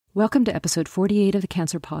Welcome to episode 48 of the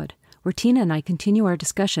Cancer Pod, where Tina and I continue our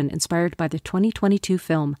discussion inspired by the 2022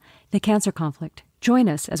 film, The Cancer Conflict. Join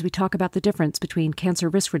us as we talk about the difference between cancer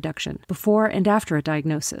risk reduction before and after a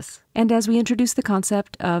diagnosis, and as we introduce the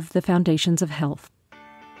concept of the foundations of health.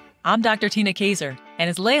 I'm Dr. Tina Kaiser, and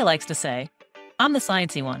as Leah likes to say, I'm the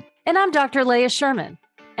sciencey one. And I'm Dr. Leah Sherman,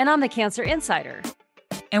 and I'm the Cancer Insider.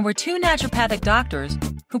 And we're two naturopathic doctors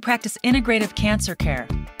who practice integrative cancer care.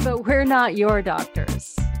 But we're not your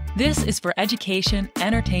doctors. This is for education,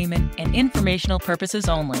 entertainment, and informational purposes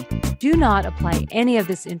only. Do not apply any of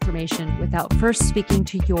this information without first speaking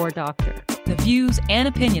to your doctor. The views and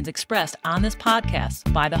opinions expressed on this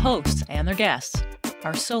podcast by the hosts and their guests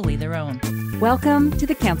are solely their own. Welcome to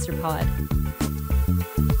the Cancer Pod.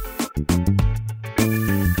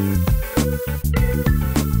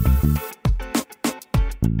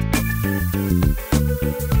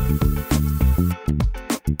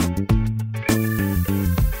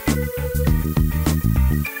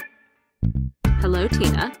 Hello,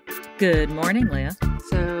 Tina. Good morning, Leah.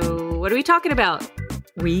 So, what are we talking about?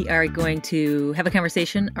 We are going to have a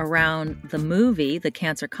conversation around the movie, The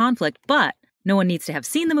Cancer Conflict, but no one needs to have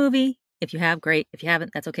seen the movie. If you have, great. If you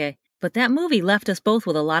haven't, that's okay. But that movie left us both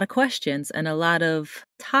with a lot of questions and a lot of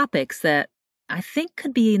topics that I think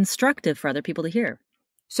could be instructive for other people to hear.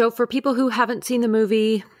 So, for people who haven't seen the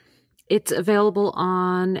movie, it's available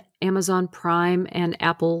on Amazon Prime and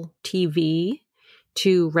Apple TV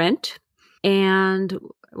to rent. And,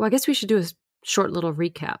 well, I guess we should do a short little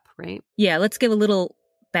recap, right? Yeah, let's give a little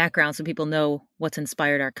background so people know what's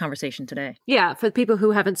inspired our conversation today. Yeah, for the people who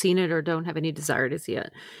haven't seen it or don't have any desire to see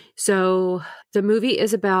it. So the movie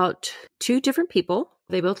is about two different people.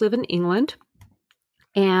 They both live in England.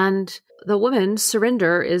 And the woman,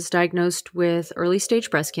 Surinder, is diagnosed with early stage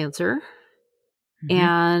breast cancer. Mm-hmm.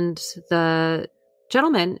 And the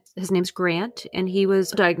gentleman, his name's Grant, and he was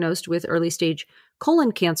diagnosed with early stage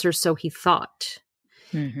colon cancer, so he thought.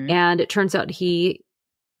 Mm-hmm. And it turns out he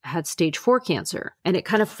had stage 4 cancer. And it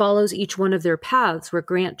kind of follows each one of their paths, where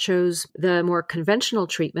Grant chose the more conventional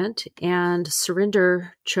treatment and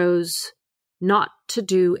Surinder chose not to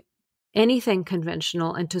do anything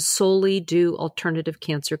conventional and to solely do alternative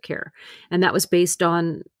cancer care. And that was based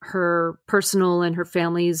on her personal and her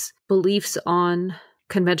family's beliefs on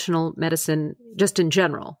conventional medicine just in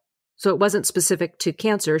general. So it wasn't specific to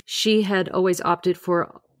cancer. She had always opted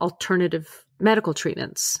for alternative medical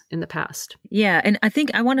treatments in the past. Yeah, and I think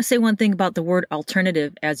I want to say one thing about the word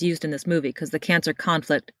alternative as used in this movie, because the cancer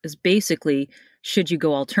conflict is basically, should you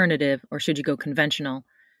go alternative or should you go conventional?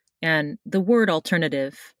 And the word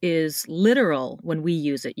alternative is literal when we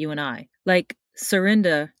use it, you and I. Like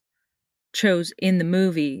Surinder chose in the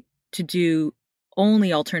movie to do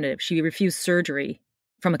only alternative. She refused surgery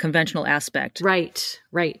from a conventional aspect. Right.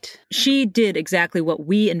 She did exactly what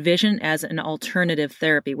we envision as an alternative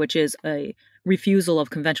therapy, which is a refusal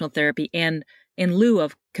of conventional therapy and in lieu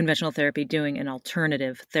of conventional therapy, doing an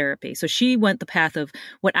alternative therapy. So she went the path of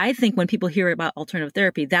what I think when people hear about alternative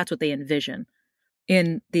therapy, that's what they envision.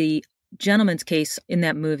 In the gentleman's case in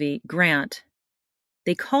that movie, Grant,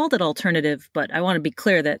 they called it alternative, but I want to be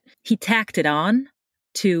clear that he tacked it on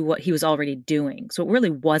to what he was already doing. So it really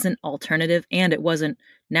wasn't alternative and it wasn't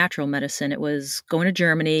natural medicine. It was going to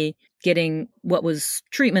Germany, getting what was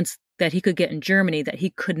treatments that he could get in Germany that he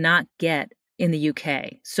could not get in the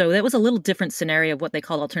UK. So that was a little different scenario of what they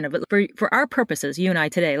call alternative. But for our purposes, you and I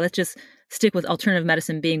today, let's just stick with alternative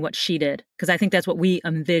medicine being what she did, because I think that's what we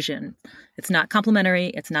envision. It's not complementary.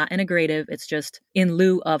 It's not integrative. It's just in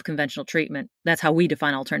lieu of conventional treatment. That's how we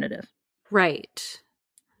define alternative. Right.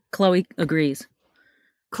 Chloe agrees.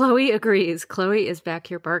 Chloe agrees. Chloe is back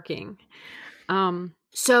here barking.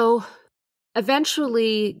 So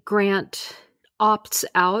eventually Grant opts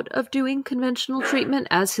out of doing conventional treatment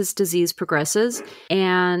as his disease progresses,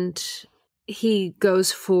 and he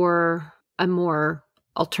goes for a more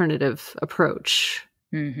alternative approach.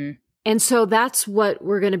 Mm-hmm. And so that's what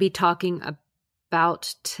we're going to be talking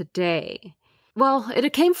about today. Well,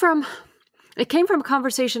 it came from a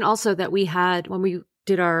conversation also that we had when we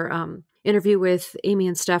did our interview with Amy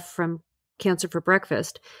and Steph from Cancer for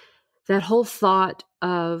Breakfast. That whole thought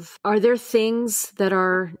of, are there things that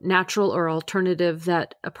are natural or alternative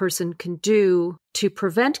that a person can do to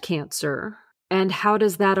prevent cancer? And how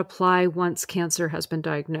does that apply once cancer has been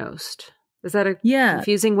diagnosed? Is that a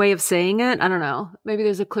confusing way of saying it? I don't know. Maybe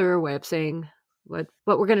there's a clearer way of saying what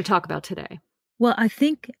we're going to talk about today. Well, I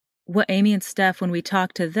think what Amy and Steph, when we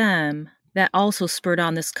talked to them, that also spurred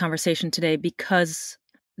on this conversation today, because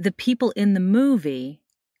the people in the movie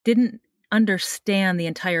didn't understand the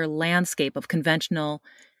entire landscape of conventional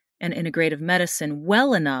and integrative medicine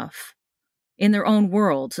well enough in their own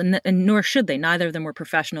worlds, and nor should they. Neither of them were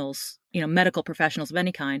professionals, medical professionals of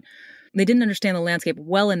any kind. They didn't understand the landscape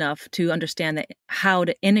well enough to understand how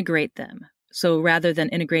to integrate them. So rather than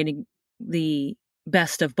integrating the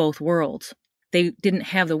best of both worlds, they didn't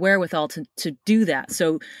have the wherewithal to do that.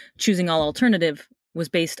 So choosing all alternative was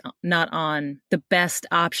based not on the best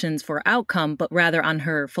options for outcome, but rather on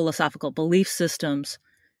her philosophical belief systems.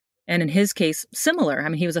 And in his case, similar. I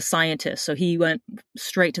mean, he was a scientist, so he went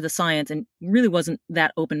straight to the science and really wasn't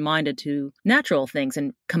that open-minded to natural things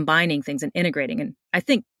and combining things and integrating. And I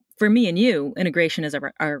think for me and you, integration is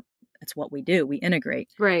it's what we do. We integrate.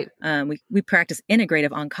 Right. We practice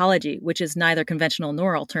integrative oncology, which is neither conventional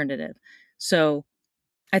nor alternative. So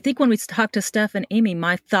I think when we talked to Steph and Amy,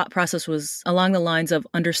 my thought process was along the lines of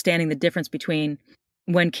understanding the difference between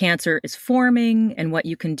when cancer is forming and what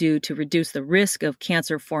you can do to reduce the risk of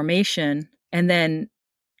cancer formation. And then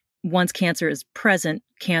once cancer is present,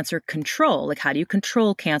 cancer control. Like, how do you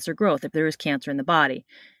control cancer growth if there is cancer in the body?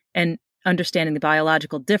 And understanding the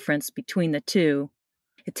biological difference between the two,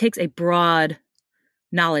 it takes a broad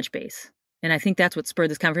knowledge base. And I think that's what spurred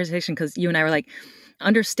this conversation, because you and I were like,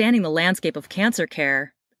 understanding the landscape of cancer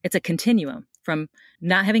care, it's a continuum from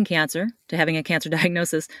not having cancer to having a cancer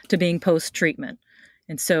diagnosis to being post-treatment.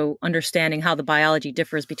 And so understanding how the biology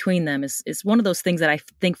differs between them is one of those things that I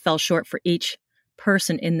think fell short for each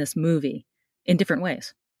person in this movie in different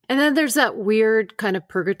ways. And then there's that weird kind of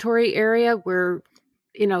purgatory area where,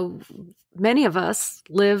 many of us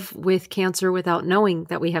live with cancer without knowing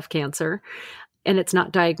that we have cancer, and it's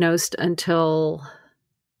not diagnosed until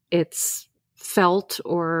it's felt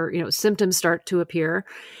or, symptoms start to appear.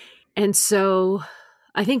 And so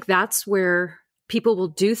I think that's where people will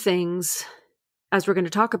do things, as we're going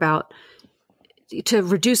to talk about, to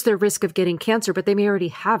reduce their risk of getting cancer, but they may already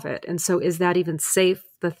have it. And so is that even safe,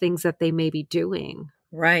 the things that they may be doing?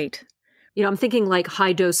 Right. I'm thinking like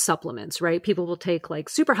high dose supplements, right? People will take like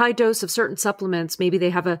super high dose of certain supplements. Maybe they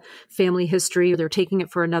have a family history or they're taking it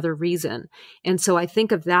for another reason. And so I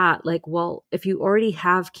think of that like, well, if you already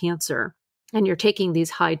have cancer and you're taking these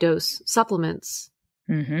high dose supplements,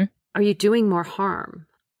 are you doing more harm?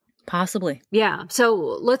 Possibly. Yeah. So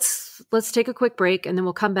let's take a quick break, and then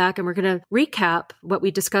we'll come back and we're going to recap what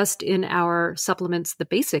we discussed in our Supplements the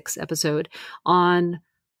Basics episode on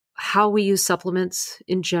how we use supplements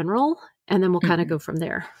in general. And then we'll kind of go from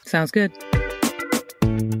there. Sounds good.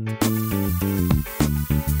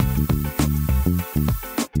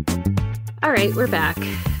 All right, we're back.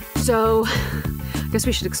 So I guess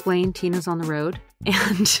we should explain Tina's on the road.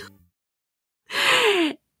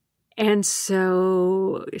 And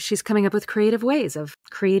so she's coming up with creative ways of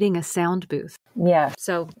creating a sound booth. Yeah.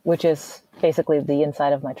 So, which is basically the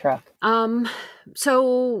inside of my truck.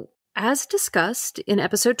 So as discussed in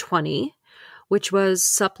episode 20, which was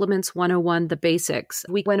Supplements 101, the basics,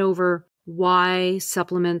 we went over why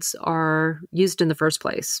supplements are used in the first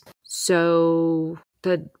place. So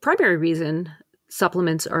the primary reason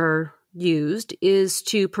supplements are used is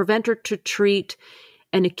to prevent or to treat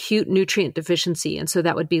an acute nutrient deficiency. And so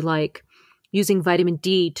that would be like using vitamin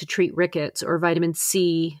D to treat rickets, or vitamin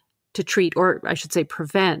C to treat, or I should say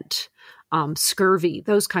prevent scurvy,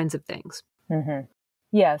 those kinds of things. Mm-hmm.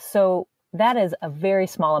 Yeah, so that is a very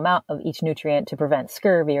small amount of each nutrient to prevent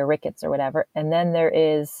scurvy or rickets or whatever. And then there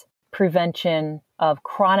is prevention of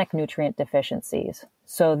chronic nutrient deficiencies.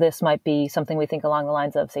 So this might be something we think along the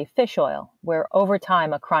lines of, say, fish oil, where over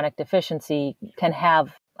time a chronic deficiency can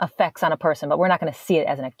have effects on a person, but we're not going to see it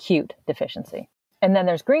as an acute deficiency. And then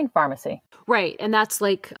there's green pharmacy. Right. And that's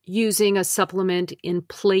like using a supplement in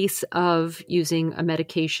place of using a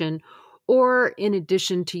medication, or in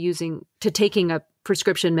addition to taking a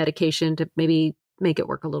prescription medication to maybe make it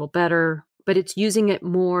work a little better, but it's using it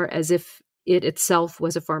more as if it itself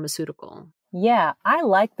was a pharmaceutical. Yeah, I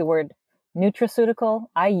like the word nutraceutical.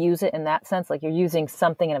 I use it in that sense, like you're using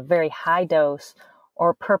something in a very high dose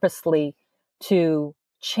or purposely to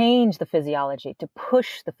change the physiology, to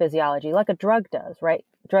push the physiology like a drug does, right?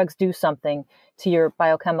 Drugs do something to your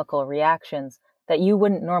biochemical reactions that you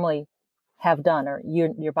wouldn't normally have done, or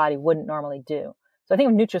your body wouldn't normally do. So I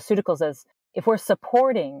think of nutraceuticals as if we're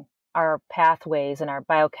supporting our pathways and our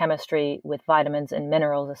biochemistry with vitamins and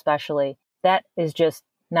minerals, especially, that is just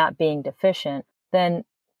not being deficient. Then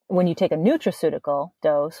when you take a nutraceutical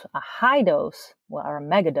dose, a high dose, or a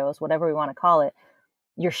mega dose, whatever we want to call it,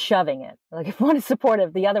 you're shoving it. Like if one is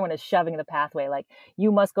supportive, the other one is shoving the pathway. Like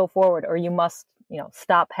you must go forward, or you must,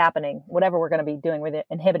 stop happening, whatever we're going to be doing. We're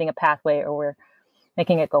inhibiting a pathway, or we're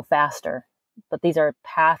making it go faster. But these are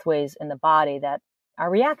pathways in the body that are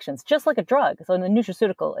reactions, just like a drug. So the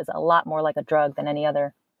nutraceutical is a lot more like a drug than any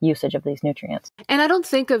other usage of these nutrients. And I don't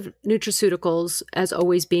think of nutraceuticals as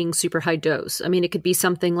always being super high dose. I mean, it could be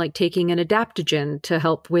something like taking an adaptogen to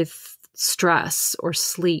help with stress or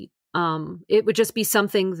sleep. It would just be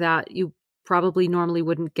something that you probably normally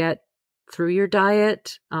wouldn't get through your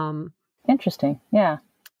diet. Interesting. Yeah.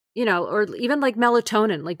 Or even like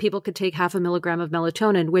melatonin, like people could take 0.5 milligram of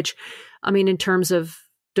melatonin, which, I mean, in terms of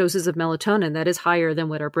doses of melatonin, that is higher than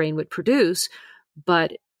what our brain would produce,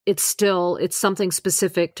 but it's something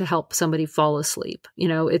specific to help somebody fall asleep.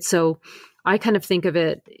 So I kind of think of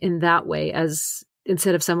it in that way, as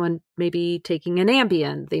instead of someone maybe taking an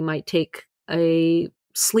Ambien, they might take a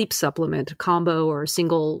sleep supplement, a combo or a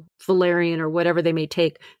single valerian or whatever they may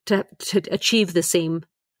take to achieve the same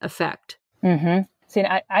effect. Mm-hmm. See,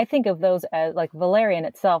 I think of those as like valerian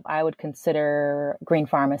itself, I would consider green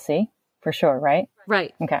pharmacy for sure, right?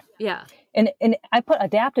 Right. Okay. Yeah. And I put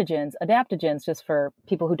adaptogens, just for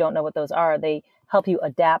people who don't know what those are, they help you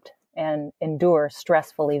adapt and endure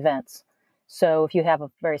stressful events. So if you have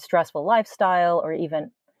a very stressful lifestyle or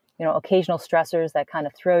even, occasional stressors that kind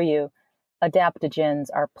of throw you, adaptogens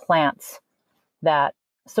are plants that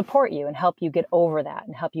support you and help you get over that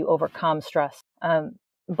and help you overcome stress.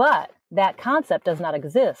 But that concept does not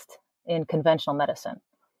exist in conventional medicine.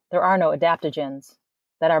 There are no adaptogens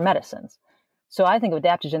that are medicines. So I think of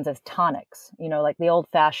adaptogens as tonics, like the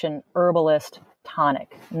old-fashioned herbalist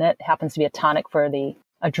tonic. And that happens to be a tonic for the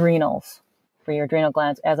adrenals, for your adrenal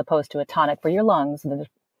glands, as opposed to a tonic for your lungs. And there's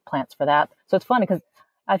plants for that. So it's funny because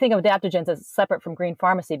I think of adaptogens as separate from green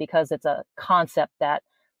pharmacy because it's a concept that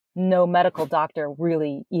no medical doctor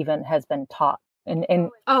really even has been taught. And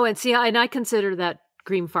I consider that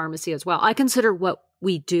green pharmacy as well. I consider what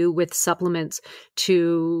we do with supplements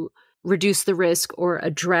to reduce the risk or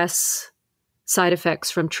address side effects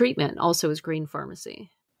from treatment also as green pharmacy.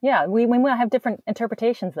 Yeah, we have different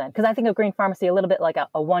interpretations then, because I think of green pharmacy a little bit like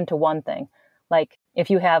a one-to-one thing. Like if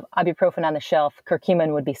you have ibuprofen on the shelf,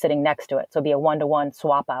 curcumin would be sitting next to it. So it'd be a one-to-one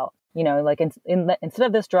swap out. Like instead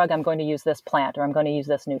of this drug, I'm going to use this plant or I'm going to use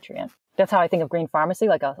this nutrient. That's how I think of green pharmacy,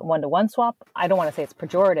 like a one-to-one swap. I don't want to say it's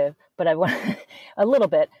pejorative, but I want a little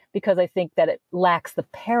bit, because I think that it lacks the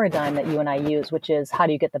paradigm that you and I use, which is how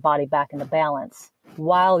do you get the body back into balance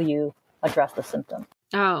while you address the symptom.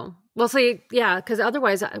 Oh, well, see, yeah, because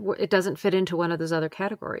otherwise it doesn't fit into one of those other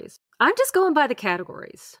categories. I'm just going by the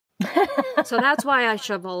categories. So that's why I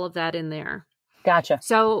shove all of that in there. Gotcha.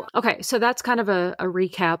 So that's kind of a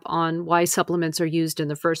recap on why supplements are used in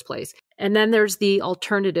the first place. And then there's the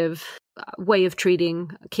alternative way of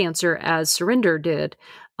treating cancer, as Surinder did.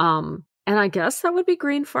 And I guess that would be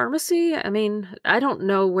green pharmacy. I mean, I don't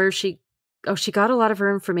know where she got a lot of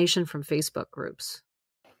her information from Facebook groups.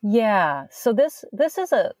 Yeah. So this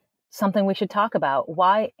is something we should talk about,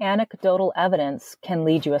 why anecdotal evidence can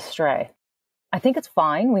lead you astray. I think it's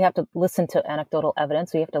fine. We have to listen to anecdotal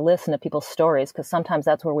evidence. We have to listen to people's stories because sometimes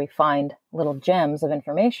that's where we find little gems of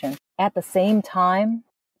information. At the same time,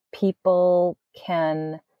 people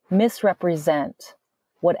can misrepresent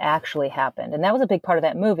what actually happened. And that was a big part of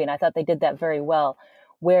that movie. And I thought they did that very well,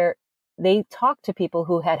 where they talked to people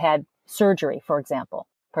who had surgery, for example.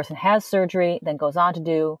 A person has surgery, then goes on to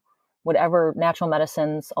do whatever natural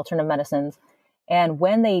medicines, alternative medicines. And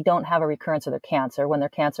when they don't have a recurrence of their cancer, when they're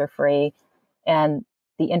cancer-free, and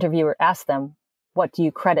the interviewer asks them, what do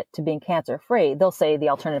you credit to being cancer-free? They'll say the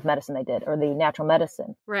alternative medicine they did or the natural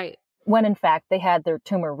medicine. Right. When in fact, they had their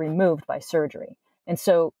tumor removed by surgery. And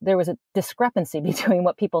so there was a discrepancy between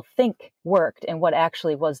what people think worked and what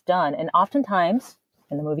actually was done. And oftentimes,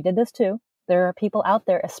 and the movie did this too, there are people out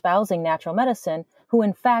there espousing natural medicine who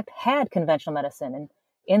in fact had conventional medicine. And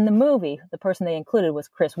in the movie, the person they included was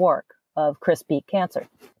Chris Wark of Chris Beat Cancer.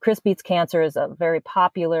 Chris Beats Cancer is a very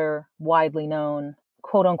popular, widely known,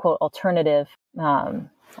 quote unquote, alternative, I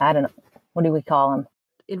don't know, what do we call him?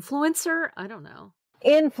 Influencer? I don't know.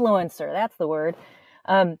 Influencer, that's the word.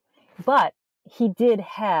 But he did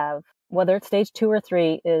have, whether it's stage 2 or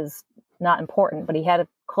 3 is not important, but he had a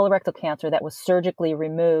colorectal cancer that was surgically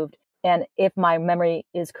removed. And if my memory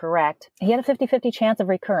is correct, he had a 50-50 chance of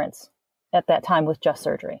recurrence at that time with just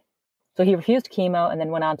surgery. So he refused chemo and then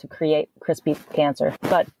went on to create Chris Beat Cancer.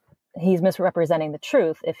 But he's misrepresenting the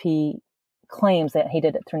truth if he claims that he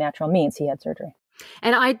did it through natural means. He had surgery.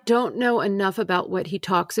 And I don't know enough about what he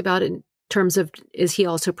talks about in terms of, is he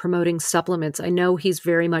also promoting supplements? I know he's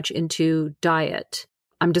very much into diet.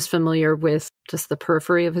 I'm just familiar with just the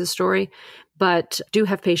periphery of his story, but do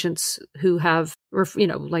have patients who have,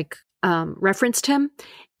 referenced him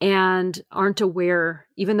and aren't aware,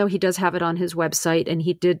 even though he does have it on his website and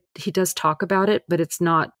he does talk about it, but it's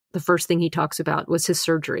not the first thing he talks about was his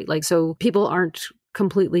surgery. So people aren't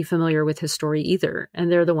completely familiar with his story either.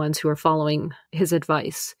 And they're the ones who are following his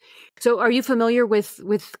advice. So are you familiar with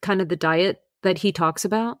kind of the diet that he talks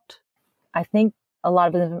about? I think a lot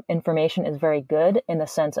of the information is very good in the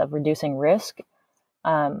sense of reducing risk,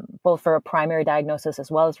 both for a primary diagnosis as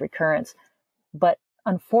well as recurrence. But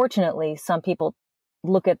unfortunately, some people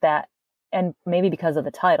look at that, and maybe because of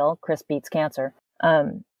the title, Chris Beats Cancer,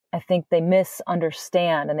 I think they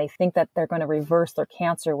misunderstand and they think that they're going to reverse their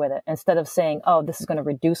cancer with it instead of saying, oh, this is going to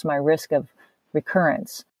reduce my risk of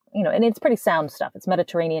recurrence. And it's pretty sound stuff. It's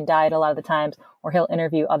Mediterranean diet a lot of the times, or he'll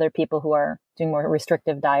interview other people who are doing more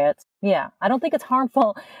restrictive diets. Yeah, I don't think it's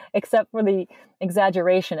harmful except for the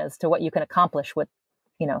exaggeration as to what you can accomplish with,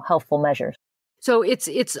 healthful measures. So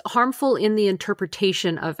it's harmful in the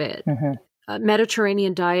interpretation of it. Mm-hmm.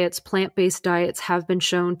 Mediterranean diets, plant-based diets have been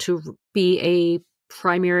shown to be a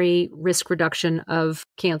primary risk reduction of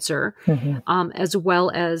cancer, mm-hmm. As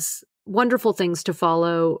well as wonderful things to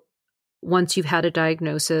follow once you've had a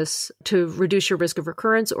diagnosis to reduce your risk of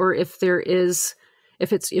recurrence, or if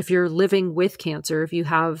you're living with cancer, if you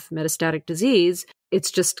have metastatic disease,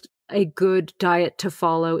 it's just a good diet to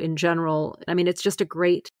follow in general. I mean, it's just a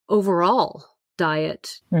great overall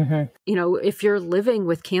diet. Mm-hmm. If you're living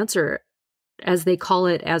with cancer, as they call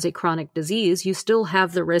it, as a chronic disease, you still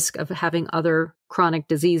have the risk of having other chronic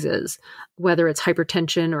diseases, whether it's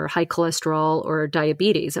hypertension or high cholesterol or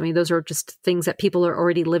diabetes. I mean, those are just things that people are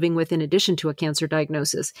already living with in addition to a cancer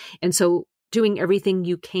diagnosis. And so doing everything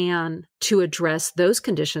you can to address those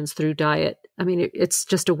conditions through diet, I mean, it's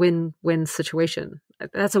just a win-win situation.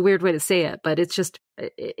 That's a weird way to say it, but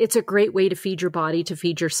it's a great way to feed your body, to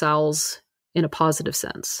feed your cells in a positive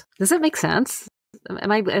sense. Does that make sense?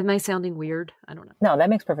 Am I sounding weird? I don't know. No, that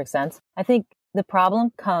makes perfect sense. I think the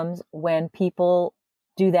problem comes when people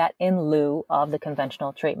do that in lieu of the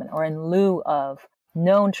conventional treatment or in lieu of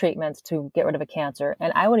known treatments to get rid of a cancer.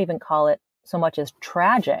 And I would even call it so much as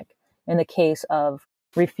tragic in the case of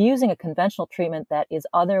refusing a conventional treatment that is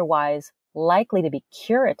otherwise likely to be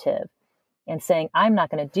curative and saying, I'm not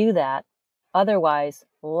going to do that. Otherwise,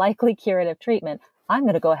 likely curative treatment. I'm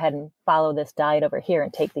going to go ahead and follow this diet over here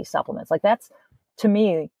and take these supplements. Like to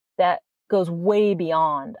me, that goes way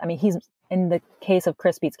beyond. I mean, he's in the case of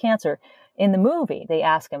Chris Beats Cancer. In the movie, they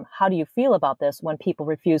ask him, how do you feel about this when people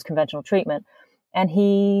refuse conventional treatment? And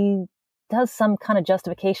he does some kind of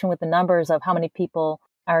justification with the numbers of how many people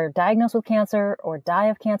are diagnosed with cancer or die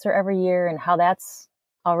of cancer every year and how that's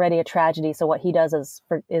already a tragedy. So what he does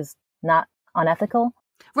is not unethical.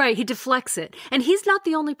 Right. He deflects it. And he's not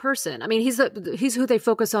the only person. I mean, he's who they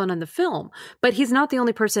focus on in the film, but he's not the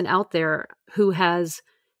only person out there who has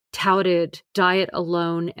touted diet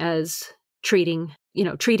alone as treating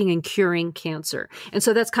and curing cancer. And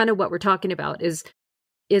so that's kind of what we're talking about is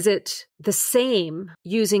it the same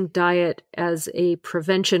using diet as a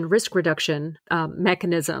prevention risk reduction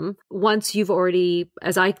mechanism once you've already,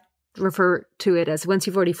 as I refer to it as, once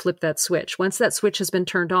you've already flipped that switch, once that switch has been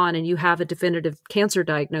turned on and you have a definitive cancer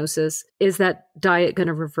diagnosis, is that diet going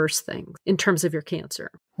to reverse things in terms of your cancer?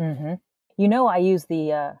 Mm-hmm. I use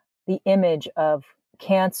the image of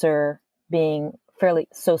cancer being fairly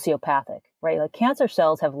sociopathic, right? Like cancer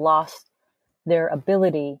cells have lost their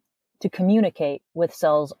ability to communicate with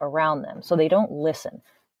cells around them. So they don't listen.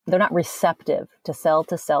 They're not receptive to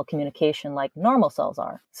cell communication like normal cells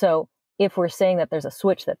are. So if we're saying that there's a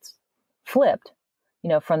switch that's flipped,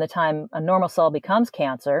 from the time a normal cell becomes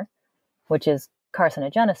cancer, which is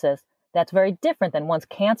carcinogenesis, that's very different than once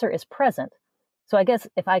cancer is present. So I guess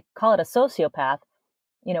if I call it a sociopath,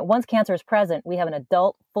 once cancer is present, we have an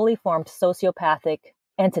adult, fully formed sociopathic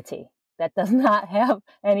entity that does not have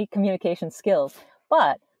any communication skills.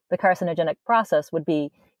 But the carcinogenic process would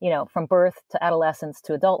be, from birth to adolescence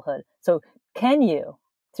to adulthood. So can you,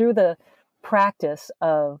 through the practice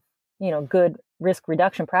of, good risk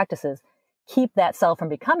reduction practices, keep that cell from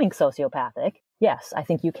becoming sociopathic? Yes, I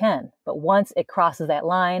think you can. But once it crosses that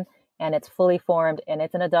line and it's fully formed and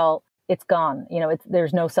it's an adult, it's gone.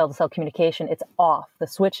 There's no cell-to-cell communication. It's off. The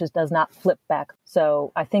switch does not flip back.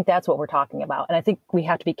 So I think that's what we're talking about. And I think we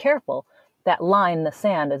have to be careful. That line in the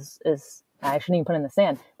sand is I shouldn't even put it in the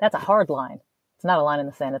sand. That's a hard line. It's not a line in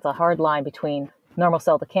the sand. It's a hard line between normal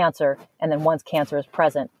cell to cancer. And then once cancer is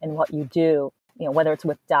present and what you do, whether it's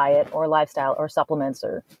with diet or lifestyle or supplements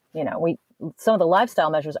or, some of the lifestyle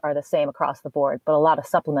measures are the same across the board, but a lot of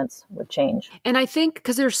supplements would change. And I think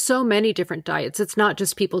because there's so many different diets, it's not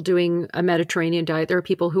just people doing a Mediterranean diet. There are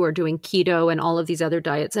people who are doing keto and all of these other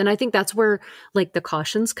diets. And I think that's where like the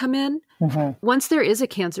cautions come in. Mm-hmm. Once there is a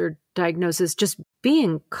cancer diagnosis, just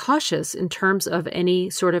being cautious in terms of any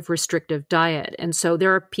sort of restrictive diet. And so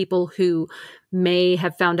there are people who may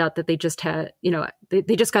have found out that they just had,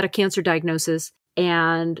 they just got a cancer diagnosis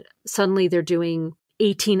and suddenly they're doing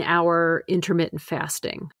 18-hour intermittent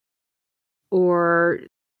fasting. Or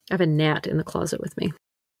I have a gnat in the closet with me.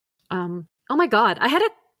 Oh my God, I had a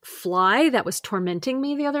fly that was tormenting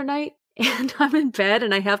me the other night, and I'm in bed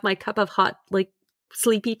and I have my cup of hot,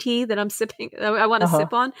 sleepy tea that I'm sipping, I want to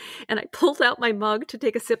sip on. And I pulled out my mug to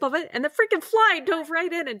take a sip of it, and the freaking fly dove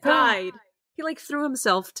right in and died. He threw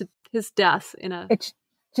himself to his death in a... It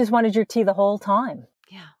just wanted your tea the whole time.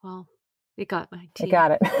 Yeah, well, it got my tea. It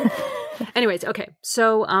got it. Anyways, okay.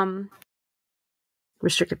 So,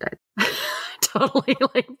 restrictive diet. Totally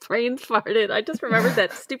brain farted. I just remembered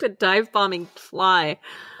that stupid dive bombing fly.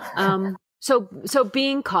 So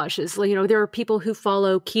being cautious, there are people who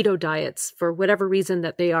follow keto diets for whatever reason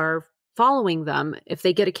that they are following them. If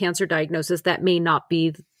they get a cancer diagnosis, that may not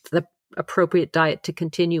be the appropriate diet to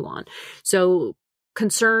continue on. So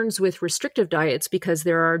concerns with restrictive diets, because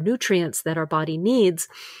there are nutrients that our body needs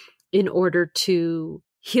in order to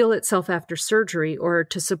heal itself after surgery or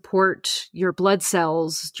to support your blood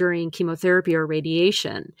cells during chemotherapy or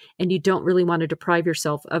radiation. And you don't really want to deprive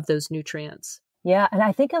yourself of those nutrients. Yeah. And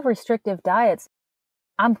I think of restrictive diets.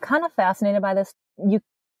 I'm kind of fascinated by this. You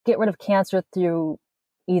get rid of cancer through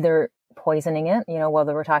either poisoning it,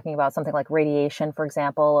 whether we're talking about something like radiation, for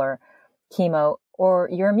example, or chemo, or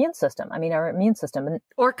your immune system. Our immune system.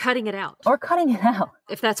 Or cutting it out.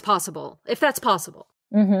 If that's possible.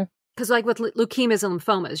 Mm-hmm. Because with leukemias and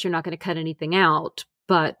lymphomas, you're not going to cut anything out,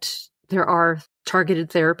 but there are targeted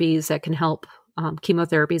therapies that can help,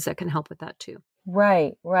 chemotherapies that can help with that too.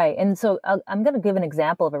 Right. And so I'm going to give an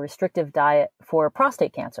example of a restrictive diet for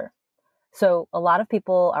prostate cancer. So a lot of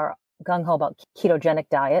people are gung-ho about ketogenic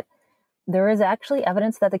diet. There is actually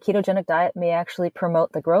evidence that the ketogenic diet may actually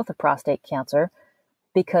promote the growth of prostate cancer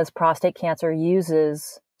because prostate cancer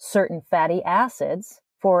uses certain fatty acids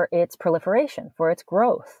for its proliferation, for its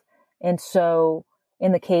growth. And so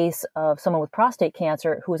in the case of someone with prostate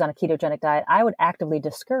cancer who is on a ketogenic diet, I would actively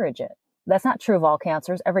discourage it. That's not true of all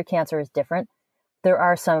cancers. Every cancer is different. There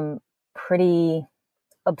are some pretty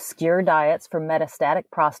obscure diets for metastatic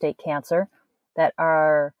prostate cancer that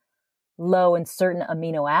are low in certain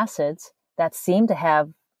amino acids that seem to have,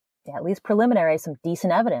 at least preliminary, some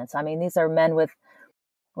decent evidence. These are men with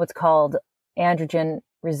what's called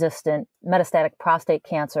androgen-resistant metastatic prostate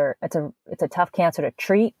cancer. It's a tough cancer to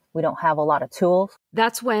treat. We don't have a lot of tools.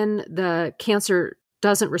 That's when the cancer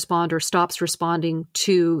doesn't respond or stops responding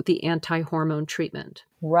to the anti-hormone treatment.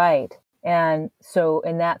 Right. And so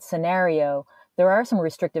in that scenario, there are some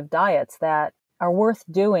restrictive diets that are worth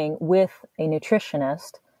doing with a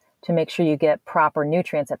nutritionist to make sure you get proper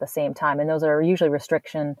nutrients at the same time. And those are usually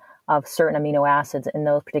restriction of certain amino acids in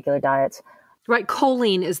those particular diets. Right.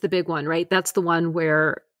 Choline is the big one, right? That's the one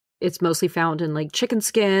where it's mostly found in chicken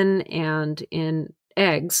skin and in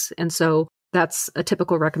eggs. And so that's a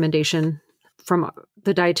typical recommendation from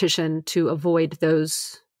the dietitian to avoid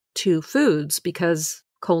those two foods because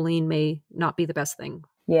choline may not be the best thing.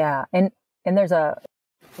 Yeah. And there's a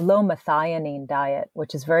low methionine diet,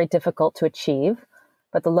 which is very difficult to achieve.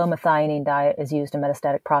 But the low methionine diet is used in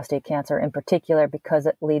metastatic prostate cancer in particular because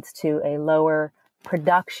it leads to a lower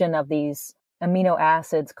production of these amino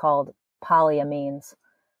acids called polyamines.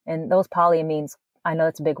 And those polyamines, I know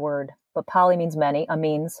that's a big word, but poly means many,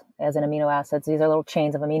 amines, as in amino acids. These are little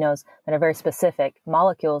chains of aminos that are very specific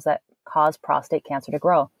molecules that cause prostate cancer to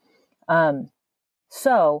grow.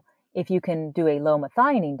 So if you can do a low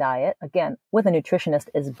methionine diet, again, with a nutritionist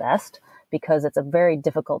is best because it's a very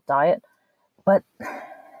difficult diet. But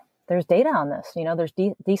there's data on this.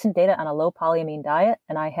 There's decent data on a low polyamine diet.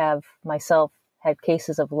 And I have myself had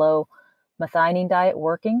cases of low methionine diet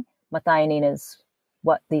working. Methionine is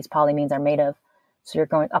what these polyamines are made of. So you're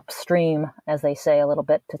going upstream, as they say, a little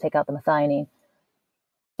bit to take out the methionine.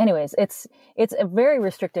 Anyways, it's a very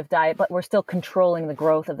restrictive diet, but we're still controlling the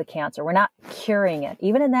growth of the cancer. We're not curing it,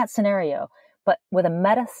 even in that scenario. But with a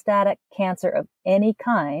metastatic cancer of any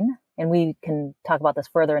kind, and we can talk about this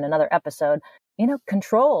further in another episode,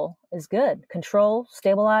 control is good. Control,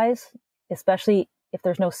 stabilize, especially if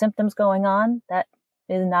there's no symptoms going on, that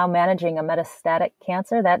is now managing a metastatic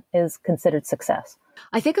cancer, that is considered success.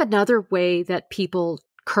 I think another way that people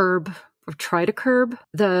curb or try to curb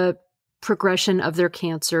the progression of their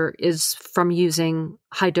cancer is from using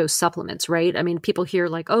high dose supplements, right? People hear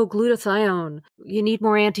glutathione, you need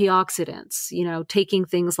more antioxidants, taking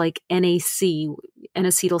things like NAC,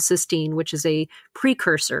 N-acetylcysteine, which is a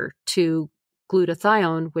precursor to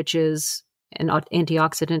glutathione, which is an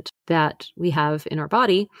antioxidant that we have in our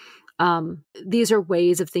body. These are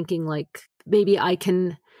ways of thinking maybe I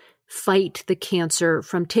can fight the cancer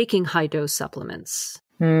from taking high dose supplements,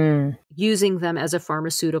 using them as a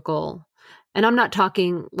pharmaceutical. And I'm not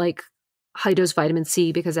talking like high dose vitamin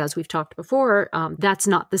C, because as we've talked before, that's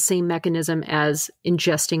not the same mechanism as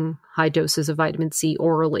ingesting high doses of vitamin C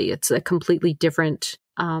orally. It's a completely different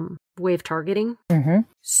way of targeting.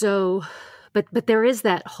 So, but there is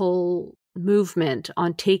that whole movement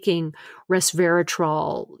on taking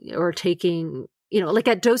resveratrol or taking, like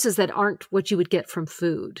at doses that aren't what you would get from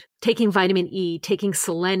food, taking vitamin E, taking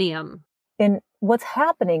selenium. And what's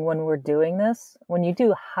happening when we're doing this, when you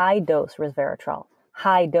do high dose resveratrol,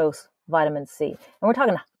 high dose vitamin C, and we're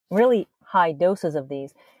talking really high doses of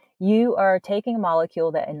these, you are taking a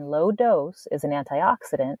molecule that in low dose is an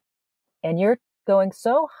antioxidant, and you're going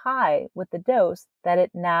so high with the dose that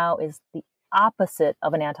it now is the opposite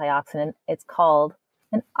of an antioxidant. It's called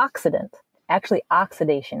an oxidant. Actually,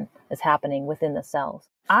 oxidation is happening within the cells.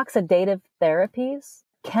 Oxidative therapies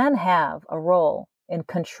can have a role in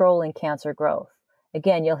controlling cancer growth.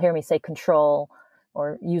 Again, you'll hear me say control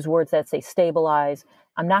or use words that say stabilize.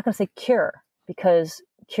 I'm not going to say cure, because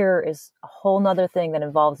cure is a whole nother thing that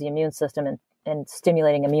involves the immune system and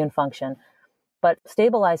stimulating immune function. But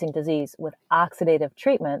stabilizing disease with oxidative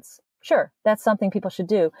treatments, sure, that's something people should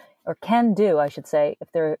do, or can do, I should say,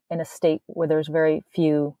 if they're in a state where there's very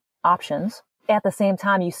few options. At the same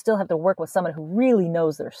time, you still have to work with someone who really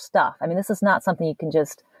knows their stuff. I mean, this is not something you can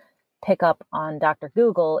just pick up on Dr.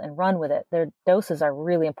 Google and run with it. Their doses are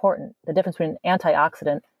really important. The difference between an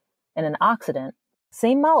antioxidant and an oxidant,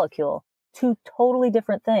 same molecule, two totally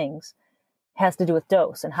different things, has to do with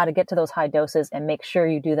dose and how to get to those high doses and make sure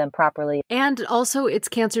you do them properly. And also it's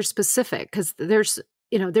cancer specific, because there's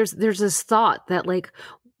this thought that like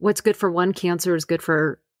what's good for one cancer is good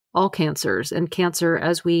for all cancers, and cancer,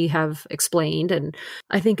 as we have explained, and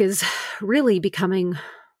I think is really becoming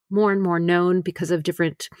more and more known because of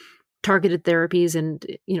different targeted therapies and,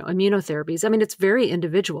 immunotherapies. I mean, it's very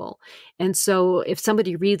individual. And so if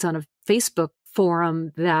somebody reads on a Facebook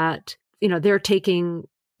forum that, they're taking,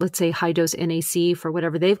 let's say, high dose NAC for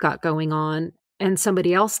whatever they've got going on, and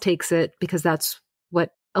somebody else takes it because that's what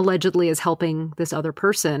allegedly is helping this other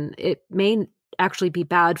person, it may actually be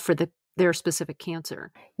bad for their specific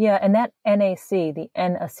cancer. Yeah, and that NAC, the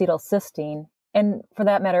N-acetylcysteine, and for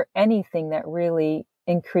that matter, anything that really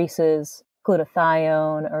increases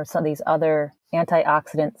glutathione or some of these other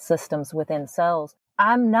antioxidant systems within cells,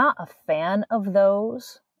 I'm not a fan of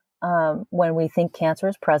those when we think cancer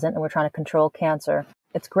is present and we're trying to control cancer.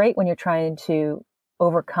 It's great when you're trying to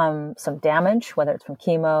overcome some damage, whether it's from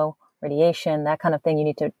chemo, radiation, that kind of thing. You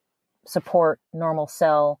need to support normal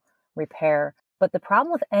cell repair. But the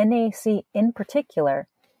problem with NAC in particular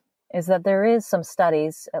is that there is some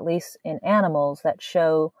studies, at least in animals, that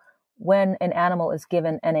show when an animal is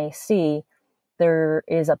given NAC, there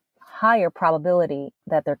is a higher probability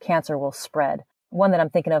that their cancer will spread. One that I'm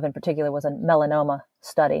thinking of in particular was a melanoma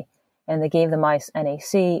study, and they gave the mice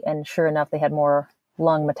NAC, and sure enough, they had more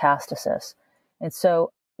lung metastasis. And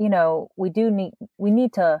so, we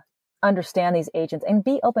need to understand these agents and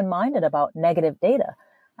be open-minded about negative data.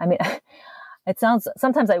 I mean,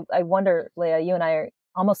 sometimes I wonder, Leah, you and I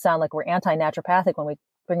almost sound like we're anti-naturopathic when we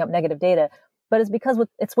bring up negative data, but it's because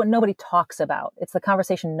it's what nobody talks about. It's the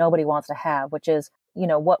conversation nobody wants to have, which is,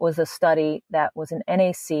 what was a study that was an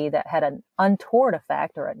NAC that had an untoward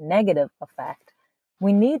effect or a negative effect?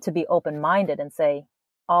 We need to be open-minded and say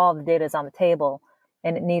all the data is on the table,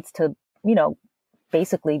 and it needs to,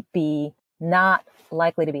 basically be not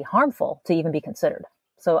likely to be harmful to even be considered.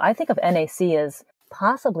 So I think of NAC as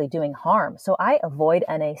possibly doing harm. So I avoid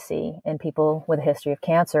NAC in people with a history of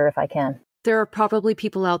cancer if I can. There are probably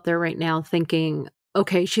people out there right now thinking,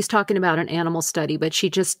 okay, she's talking about an animal study, but she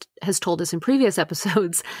just has told us in previous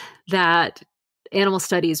episodes that animal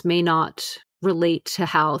studies may not relate to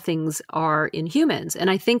how things are in humans. And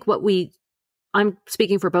I think I'm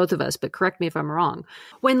speaking for both of us, but correct me if I'm wrong.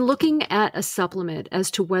 When looking at a supplement as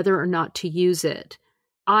to whether or not to use it,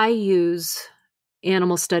 I use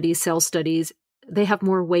animal studies, cell studies. They have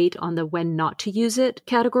more weight on the when not to use it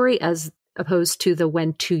category as opposed to the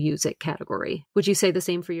when to use it category. Would you say the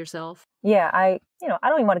same for yourself? Yeah, I don't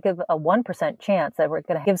even want to give a 1% chance that we're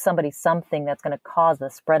going to give somebody something that's going to cause the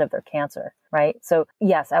spread of their cancer, right? So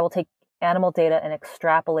yes, I will take animal data and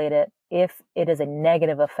extrapolate it if it is a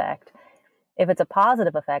negative effect. If it's a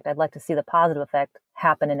positive effect, I'd like to see the positive effect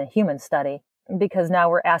happen in a human study, because now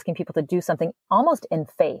we're asking people to do something almost in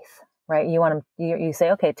faith, right? You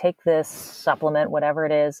say, okay, take this supplement, whatever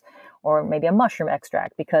it is, or maybe a mushroom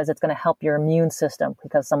extract because it's going to help your immune system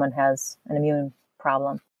because someone has an immune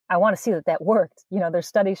problem. I want to see that worked. There's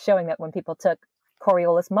studies showing that when people took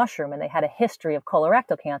Coriolis mushroom and they had a history of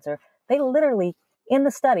colorectal cancer, they literally in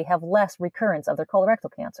the study have less recurrence of their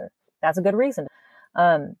colorectal cancer. That's a good reason.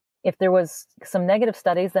 If there was some negative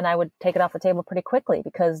studies, then I would take it off the table pretty quickly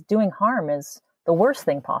because doing harm is the worst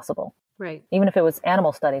thing possible. Right. Even if it was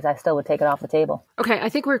animal studies, I still would take it off the table. Okay, I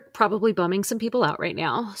think we're probably bumming some people out right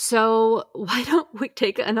now. So why don't we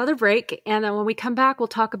take another break? And then when we come back, we'll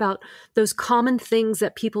talk about those common things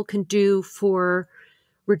that people can do for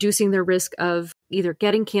reducing their risk of either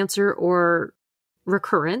getting cancer or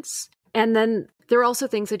recurrence. And then there are also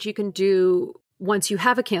things that you can do once you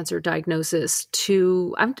have a cancer diagnosis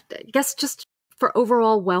to, I guess, just for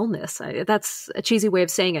overall wellness. That's a cheesy way of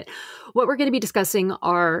saying it. What we're going to be discussing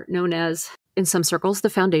are known as, in some circles, the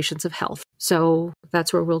foundations of health. So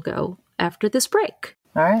that's where we'll go after this break.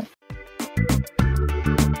 All right.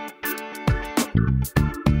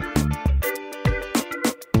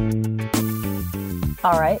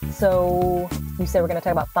 All right. So you said we're going to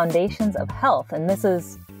talk about foundations of health. And this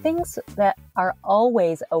is things that are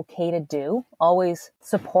always okay to do, always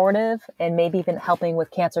supportive, and maybe even helping with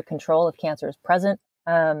cancer control if cancer is present,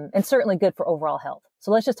 and certainly good for overall health. So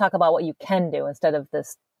let's just talk about what you can do instead of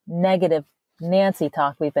this negative Nancy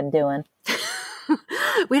talk we've been doing.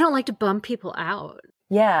 We don't like to bum people out.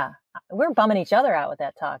 Yeah, we're bumming each other out with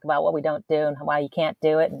that talk about what we don't do and why you can't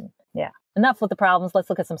do it. And yeah, enough with the problems. Let's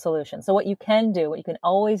look at some solutions. So what you can do, what you can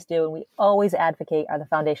always do, and we always advocate are the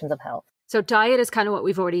foundations of health. So diet is kind of what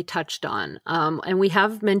we've already touched on. And we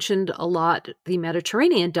have mentioned a lot the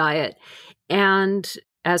Mediterranean diet. And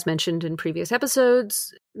as mentioned in previous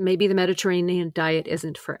episodes, maybe the Mediterranean diet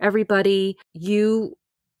isn't for everybody. You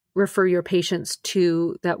refer your patients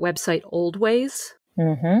to that website, Old Ways.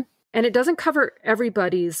 Mm-hmm. And it doesn't cover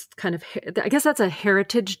everybody's kind of, I guess that's a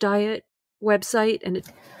heritage diet website. And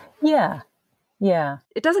Yeah.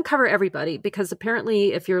 It doesn't cover everybody because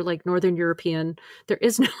apparently if you're like Northern European, there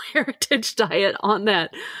is no heritage diet on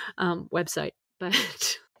that website.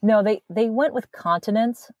 But no, they went with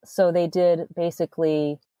continents. So they did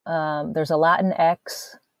basically, there's a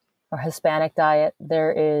Latinx or Hispanic diet.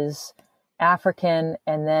 There is African,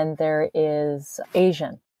 and then there is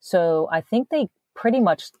Asian. So I think they pretty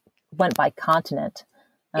much went by continent.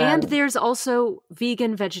 And there's also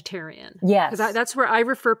vegan, vegetarian. Yes. Because that's where I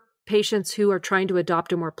refer patients who are trying to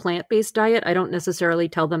adopt a more plant-based diet. I don't necessarily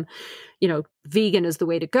tell them, vegan is the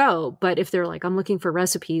way to go. But if they're like, I'm looking for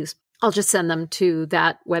recipes, I'll just send them to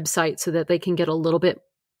that website so that they can get a little bit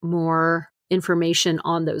more information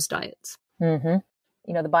on those diets. Mm-hmm.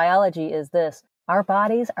 The biology is this. Our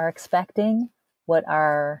bodies are expecting what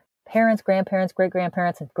our parents, grandparents,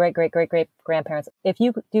 great-grandparents, and great-great-great-great-grandparents, if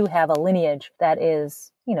you do have a lineage that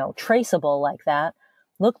is, traceable like that,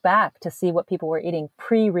 look back to see what people were eating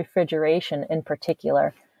pre-refrigeration in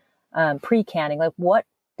particular, pre-canning. Like, what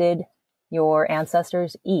did your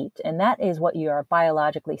ancestors eat? And that is what you are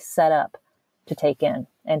biologically set up to take in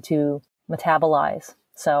and to metabolize.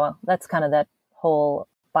 So that's kind of that whole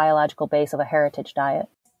biological base of a heritage diet.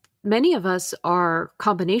 Many of us are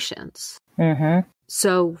combinations. Mm-hmm.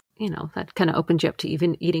 So, that kind of opens you up to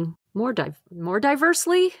even eating more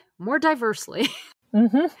diversely.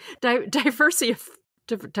 Mm-hmm. Diversier.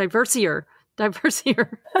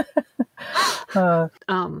 A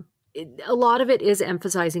lot of it is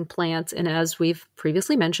emphasizing plants. And as we've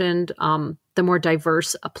previously mentioned, the more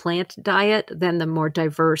diverse a plant diet, then the more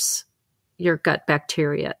diverse your gut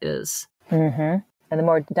bacteria is. Mm-hmm. And the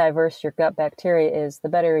more diverse your gut bacteria is, the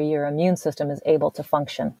better your immune system is able to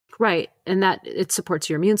function. Right. And that it supports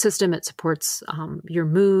your immune system. It supports your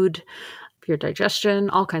mood, your digestion,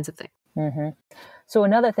 all kinds of things. Mm-hmm. So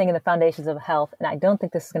another thing in the foundations of health, and I don't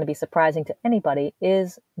think this is going to be surprising to anybody,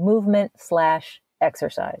 is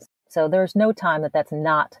movement/exercise. So there's no time that's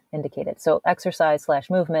not indicated. So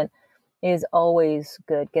exercise/movement is always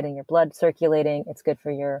good. Getting your blood circulating. It's good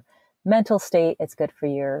for your mental state. It's good for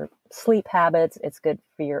your sleep habits. It's good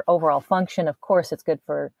for your overall function. Of course, it's good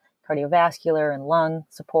for cardiovascular and lung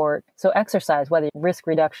support. So exercise, whether risk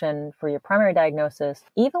reduction for your primary diagnosis,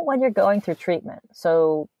 even when you're going through treatment.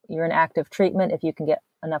 So you're in active treatment. If you can get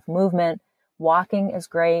enough movement, walking is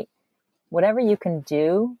great. Whatever you can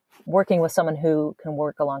do, working with someone who can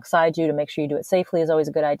work alongside you to make sure you do it safely is always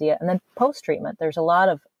a good idea. And then post-treatment, there's a lot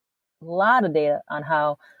of data on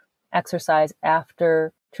how exercise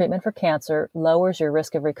after treatment for cancer lowers your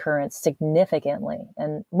risk of recurrence significantly.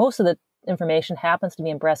 And most of the information happens to be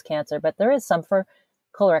in breast cancer, but there is some for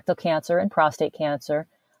colorectal cancer and prostate cancer.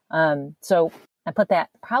 So I put that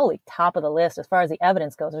probably top of the list as far as the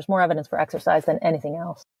evidence goes. There's more evidence for exercise than anything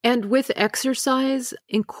else. And with exercise,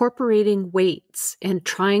 incorporating weights and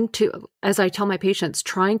trying to, as I tell my patients,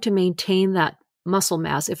 trying to maintain that muscle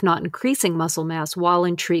mass, if not increasing muscle mass while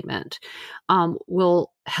in treatment,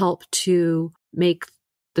 will help to make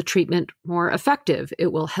the treatment more effective.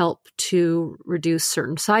 It will help to reduce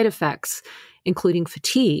certain side effects, including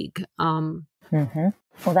fatigue. Well,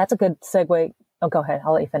 that's a good segue. Oh, go ahead.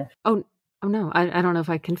 I'll let you finish. Oh no, I don't know if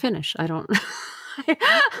I can finish. I don't.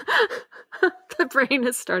 The brain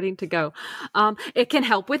is starting to go. It can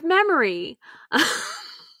help with memory.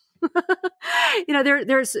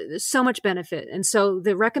 There's so much benefit. And so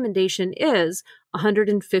the recommendation is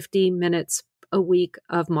 150 minutes a week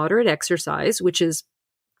of moderate exercise, which is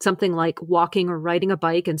something like walking or riding a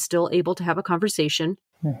bike and still able to have a conversation.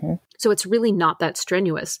 So it's really not that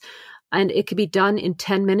strenuous. And it could be done in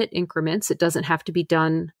 10-minute increments. It doesn't have to be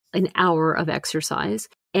done an hour of exercise.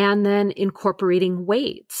 And then incorporating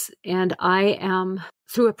weights. And I am,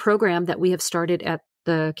 through a program that we have started at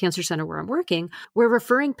the cancer center where I'm working, we're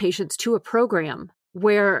referring patients to a program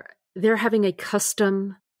where they're having a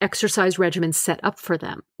custom exercise regimen set up for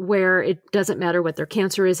them, where it doesn't matter what their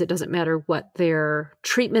cancer is, it doesn't matter what their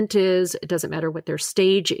treatment is, it doesn't matter what their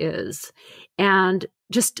stage is. And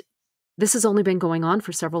just, this has only been going on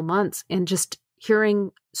for several months, and just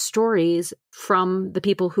hearing stories from the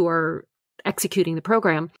people who are executing the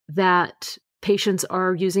program that patients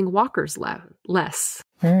are using walkers less.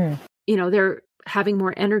 They're having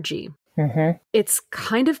more energy. It's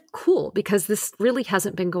kind of cool because this really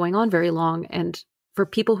hasn't been going on very long. And for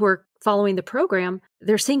people who are following the program,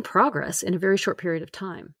 they're seeing progress in a very short period of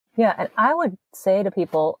time. Yeah. And I would say to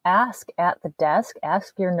people, ask at the desk,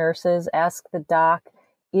 ask your nurses, ask the doc,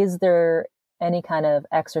 is there any kind of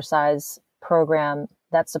exercise program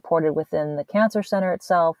that's supported within the cancer center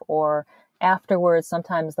itself, or afterwards?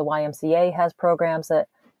 Sometimes the YMCA has programs that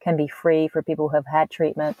can be free for people who have had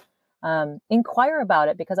treatment. Inquire about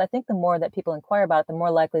it, because I think the more that people inquire about it, the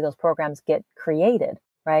more likely those programs get created,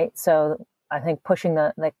 right? So I think pushing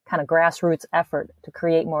the kind of grassroots effort to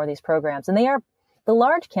create more of these programs. And the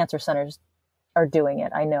large cancer centers are doing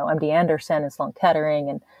it. I know MD Anderson and Sloan Kettering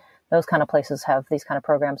and those kind of places have these kind of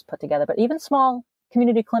programs put together. But even small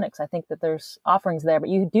community clinics, I think that there's offerings there, but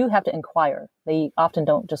you do have to inquire. They often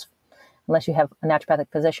don't just, unless you have a naturopathic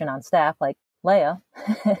physician on staff like Leah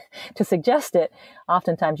to suggest it,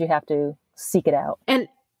 oftentimes you have to seek it out. And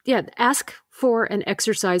yeah, ask for an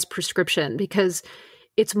exercise prescription, because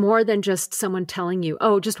it's more than just someone telling you,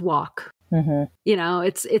 oh, just walk.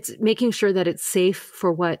 It's making sure that it's safe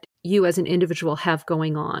for what you as an individual have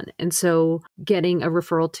going on. And so getting a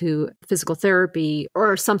referral to physical therapy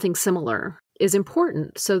or something similar is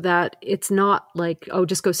important, so that it's not like, oh,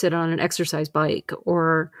 just go sit on an exercise bike,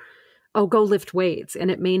 or oh, go lift weights.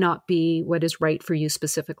 And it may not be what is right for you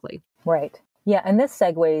specifically. Right. Yeah. And this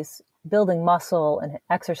segues, building muscle and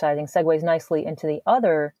exercising segues nicely into the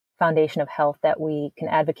other foundation of health that we can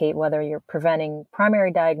advocate, whether you're preventing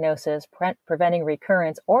primary diagnosis, preventing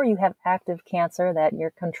recurrence, or you have active cancer that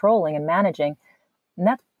you're controlling and managing. And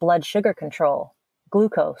that's blood sugar control,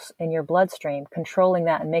 glucose in your bloodstream, controlling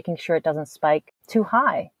that and making sure it doesn't spike too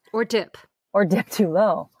high. Or dip too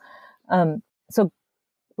low. So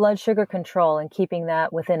blood sugar control and keeping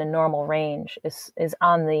that within a normal range is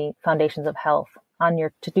on the foundations of health, on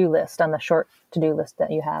your to-do list, on the short to-do list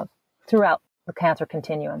that you have throughout the cancer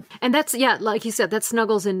continuum. And that's, yeah, like you said, that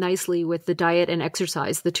snuggles in nicely with the diet and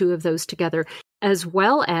exercise, the two of those together, as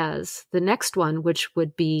well as the next one, which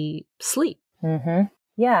would be sleep.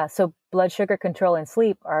 Yeah. So blood sugar control and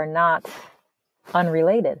sleep are not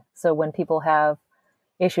unrelated. So when people have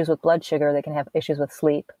issues with blood sugar, they can have issues with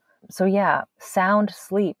sleep. So yeah, sound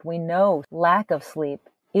sleep. We know lack of sleep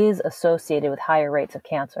is associated with higher rates of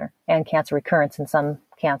cancer and cancer recurrence in some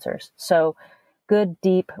cancers. So good,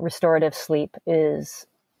 deep, restorative sleep is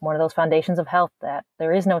one of those foundations of health that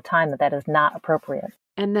there is no time that is not appropriate.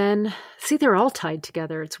 And then, see, they're all tied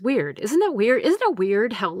together. It's weird. Isn't that weird? Isn't it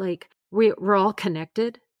weird how, like, we're all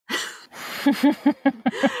connected?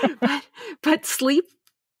 but sleep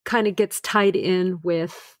kind of gets tied in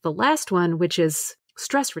with the last one, which is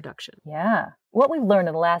stress reduction. Yeah. What we've learned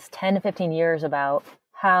in the last 10 to 15 years about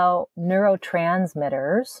how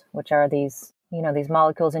neurotransmitters, which are these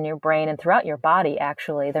molecules in your brain and throughout your body,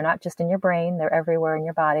 actually, they're not just in your brain, they're everywhere in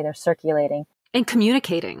your body, they're circulating. And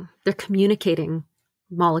communicating. They're communicating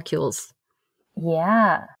molecules.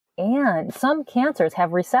 Yeah. And some cancers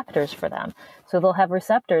have receptors for them. So they'll have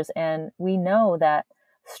receptors, and we know that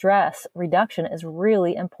stress reduction is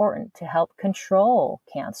really important to help control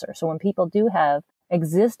cancer. So when people do have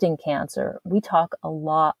existing cancer, we talk a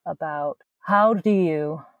lot about how do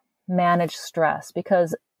you manage stress,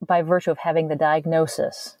 because by virtue of having the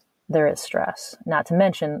diagnosis, there is stress. Not to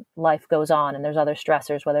mention life goes on and there's other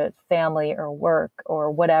stressors, whether it's family or work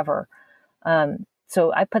or whatever.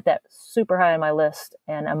 So I put that super high on my list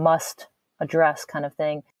and a must address kind of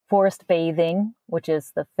thing. Forest bathing, which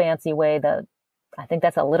is the fancy way that I think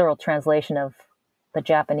that's a literal translation of the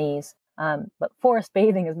Japanese. But forest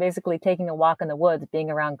bathing is basically taking a walk in the woods, being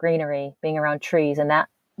around greenery, being around trees, and that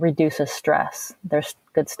reduces stress. There's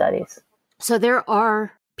good studies. So there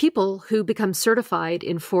are people who become certified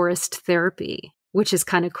in forest therapy, which is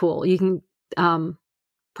kind of cool. You can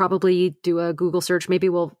probably do a Google search. Maybe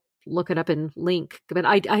we'll look it up and link. But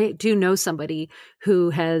I do know somebody who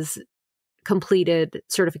has completed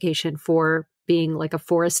certification for being like a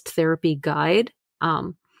forest therapy guide.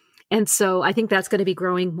 And so I think that's going to be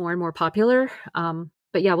growing more and more popular.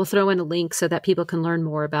 But yeah, we'll throw in a link so that people can learn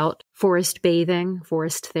more about forest bathing,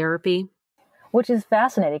 forest therapy. Which is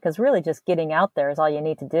fascinating because really just getting out there is all you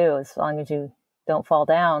need to do as long as you don't fall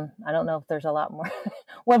down. I don't know if there's a lot more.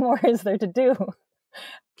 What more is there to do?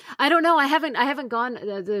 I don't know. I haven't gone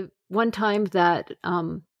the one time that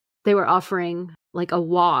they were offering like a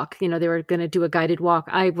walk, they were going to do a guided walk.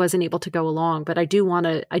 I wasn't able to go along, but I do want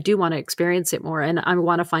to experience it more. And I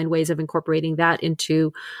want to find ways of incorporating that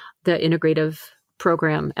into the integrative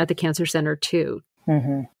program at the Cancer Center too.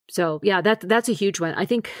 Mm-hmm. So yeah, that's a huge one. I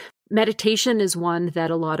think meditation is one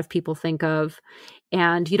that a lot of people think of,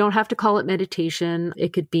 and you don't have to call it meditation.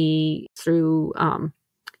 It could be through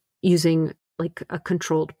using like a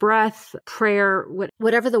controlled breath, prayer,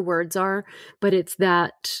 whatever the words are, but it's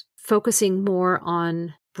that focusing more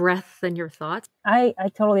on breath than your thoughts. I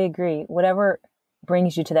totally agree. Whatever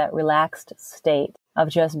brings you to that relaxed state of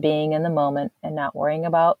just being in the moment and not worrying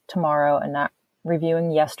about tomorrow and not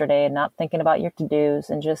reviewing yesterday and not thinking about your to-dos,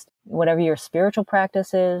 and just whatever your spiritual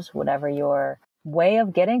practice is, whatever your way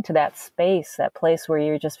of getting to that space, that place where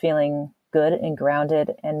you're just feeling good and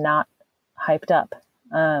grounded and not hyped up.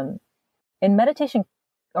 In meditation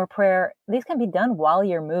or prayer, these can be done while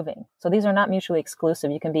you're moving. So these are not mutually exclusive.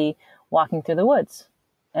 You can be walking through the woods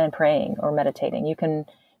and praying or meditating. You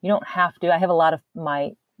don't have to. I have a lot of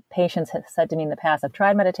my patients have said to me in the past, I've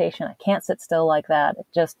tried meditation. I can't sit still like that. It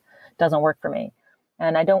just doesn't work for me.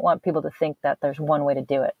 And I don't want people to think that there's one way to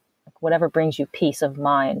do it. Whatever brings you peace of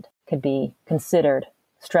mind could be considered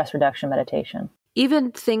stress reduction meditation.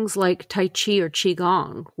 Even things like Tai Chi or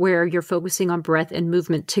Qigong, where you're focusing on breath and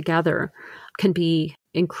movement together, can be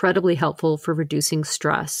incredibly helpful for reducing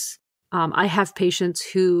stress. I have patients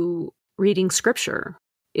who reading scripture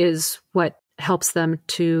is what helps them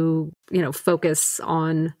to, focus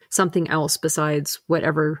on something else besides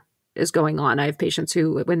whatever is going on. I have patients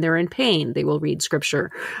who, when they're in pain, they will read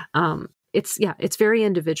scripture. It's very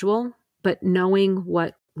individual, but knowing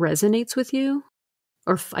what resonates with you,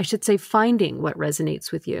 or I should say finding what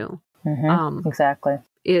resonates with you, exactly,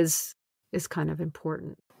 is kind of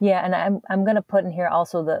important. Yeah, and I'm going to put in here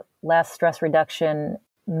also the last stress reduction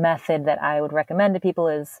method that I would recommend to people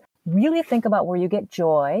is really think about where you get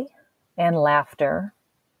joy and laughter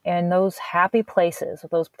and those happy places,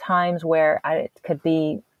 those times where it could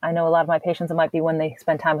be, I know a lot of my patients, it might be when they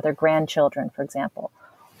spend time with their grandchildren, for example,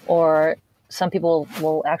 or some people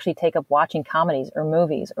will actually take up watching comedies or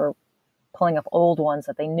movies or pulling up old ones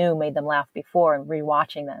that they knew made them laugh before and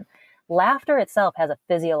rewatching them. Laughter itself has a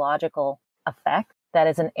physiological effect that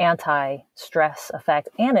is an anti-stress effect,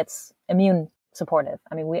 and it's immune supportive.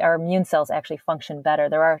 I mean, our immune cells actually function better.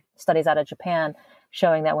 There are studies out of Japan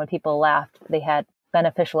showing that when people laughed, they had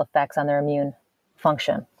beneficial effects on their immune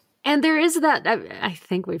function. And there is that, I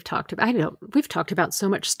think we've talked about so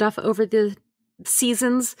much stuff over the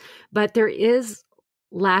seasons, but there is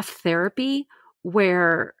laugh therapy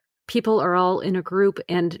where people are all in a group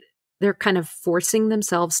and they're kind of forcing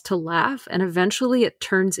themselves to laugh, and eventually it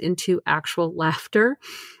turns into actual laughter.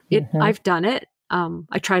 I've done it.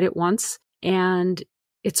 I tried it once, and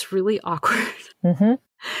it's really awkward. Mm-hmm.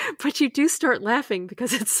 But you do start laughing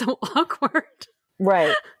because it's so awkward.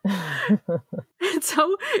 Right.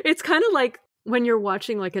 So it's kind of like when you're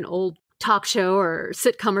watching like an old talk show or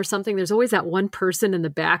sitcom or something, there's always that one person in the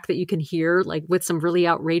back that you can hear like with some really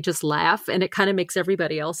outrageous laugh, and it kind of makes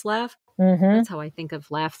everybody else laugh. Mm-hmm. That's how I think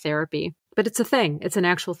of laugh therapy. But it's a thing. It's an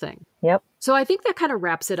actual thing. Yep. So I think that kind of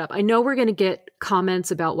wraps it up. I know we're going to get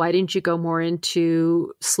comments about why didn't you go more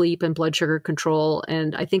into sleep and blood sugar control?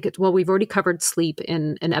 And I think we've already covered sleep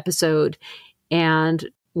in an episode, and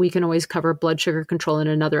we can always cover blood sugar control in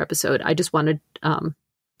another episode. I just wanted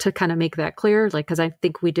to kind of make that clear, because I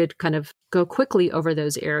think we did kind of go quickly over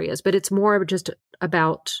those areas, but it's more just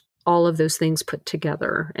about all of those things put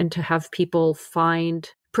together, and to have people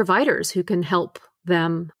find providers who can help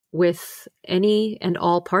them with any and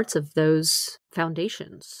all parts of those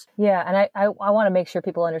foundations. Yeah, and I want to make sure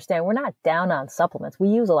people understand we're not down on supplements. We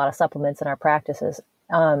use a lot of supplements in our practices.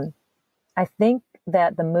 I I think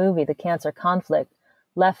that the movie, The Cancer Conflict,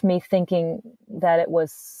 left me thinking that it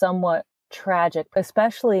was somewhat tragic,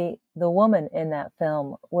 especially the woman in that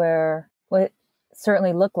film, where it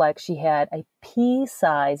certainly looked like she had a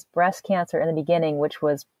pea-sized breast cancer in the beginning, which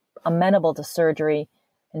was amenable to surgery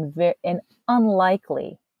and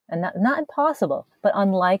unlikely, and not impossible, but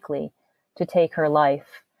unlikely to take her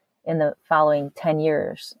life in the following 10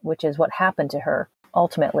 years, which is what happened to her.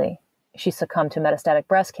 Ultimately, she succumbed to metastatic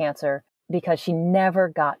breast cancer because she never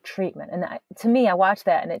got treatment. And to me, I watched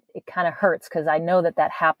that and it kind of hurts because I know that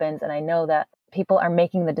happens, and I know that people are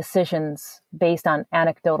making the decisions based on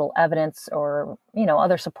anecdotal evidence or,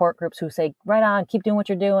 other support groups who say, right on, keep doing what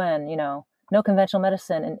you're doing, no conventional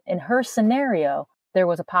medicine. And in her scenario, there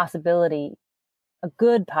was a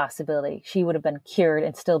good possibility she would have been cured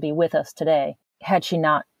and still be with us today had she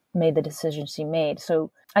not made the decision she made. So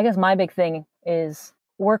I guess my big thing is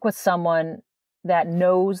work with someone that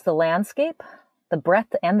knows the landscape, the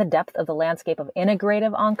breadth and the depth of the landscape of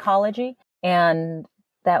integrative oncology. And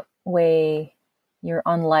that way you're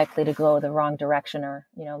unlikely to go the wrong direction or,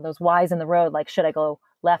 those Y's in the road, like, should I go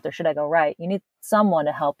left or should I go right? You need someone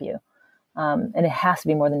to help you. And it has to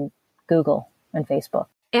be more than Google and Facebook.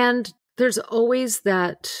 And there's always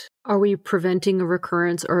that, are we preventing a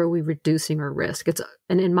recurrence or are we reducing our risk?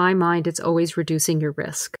 And in my mind, it's always reducing your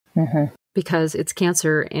risk because it's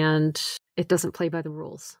cancer and it doesn't play by the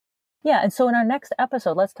rules. Yeah. And so in our next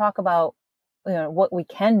episode, let's talk about, what we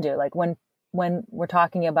can do. Like when we're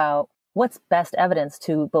talking about what's best evidence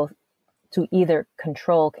to either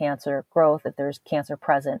control cancer growth if there's cancer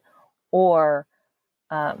present, or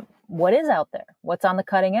what is out there, what's on the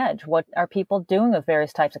cutting edge, what are people doing with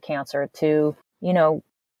various types of cancer to,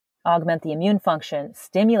 augment the immune function,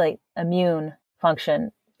 stimulate immune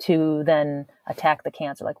function to then attack the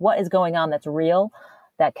cancer. Like what is going on that's real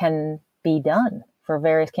that can be done for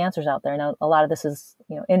various cancers out there. Now, a lot of this is,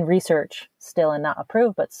 in research still and not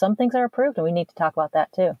approved, but some things are approved and we need to talk about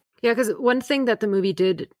that too. Yeah, because one thing that the movie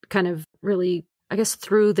did kind of really, I guess,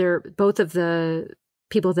 through both of the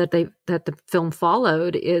people that the film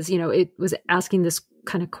followed is, it was asking this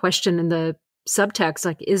kind of question in the subtext,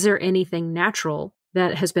 like, is there anything natural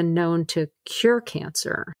that has been known to cure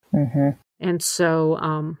cancer? And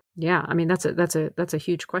so, that's a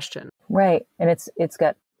huge question. Right. And it's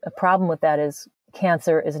got a problem with that is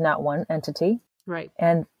cancer is not one entity. Right.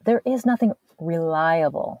 And there is nothing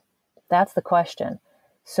reliable. That's the question.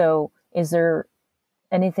 So is there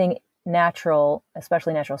anything natural,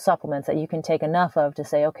 especially natural supplements, that you can take enough of to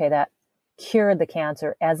say, okay, that cured the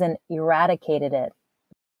cancer, as in eradicated it?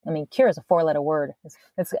 I mean, cure is a 4-letter word.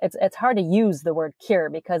 It's hard to use the word cure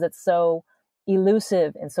because it's so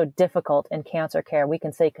elusive and so difficult in cancer care. We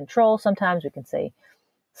can say control sometimes, we can say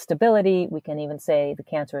stability, we can even say the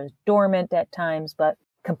cancer is dormant at times, but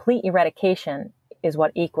complete eradication is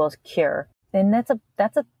what equals cure. And that's a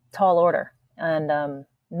tall order. And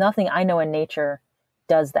nothing I know in nature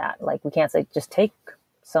does that. Like we can't say just take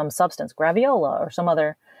some substance, graviola or some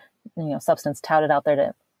other substance touted out there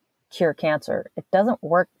to cure cancer. It doesn't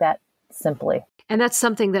work that simply. And that's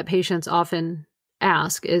something that patients often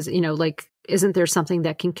ask is, isn't there something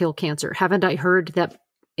that can kill cancer? Haven't I heard that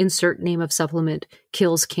insert name of supplement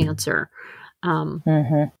kills cancer? And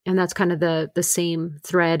that's kind of the same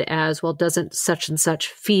thread as, well, doesn't such and such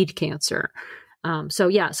feed cancer? So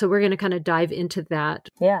we're going to kind of dive into that.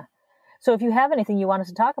 Yeah. So if you have anything you want us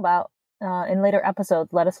to talk about in later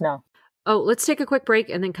episodes, let us know. Oh, let's take a quick break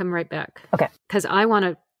and then come right back. Okay. Because I want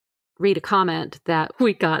to read a comment that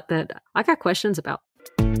we got that I got questions about.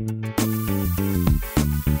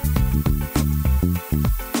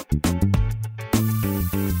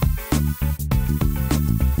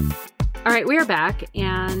 All right, we are back,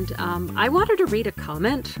 and I wanted to read a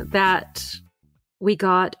comment that we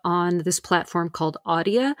got on this platform called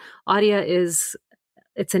Audia. Audia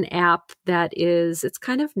it's an app it's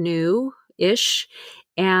kind of new-ish,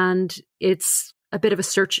 and it's a bit of a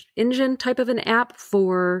search engine type of an app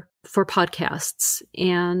for podcasts.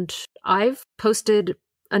 And I've posted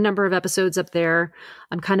a number of episodes up there.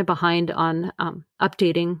 I'm kind of behind on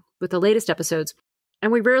updating with the latest episodes,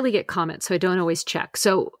 and we rarely get comments, so I don't always check.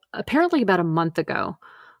 So apparently about a month ago,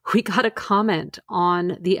 we got a comment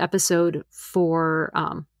on the episode for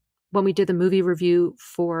when we did the movie review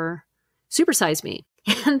for Super Size Me.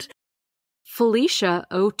 And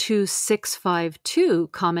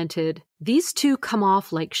Felicia02652 commented, "These two come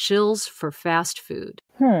off like shills for fast food."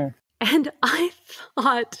 And I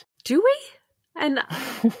thought, do we? And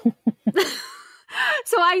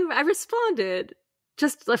so I responded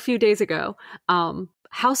just a few days ago,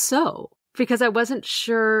 how so? Because I wasn't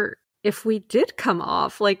sure if we did come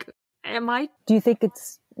off. Like, Do you think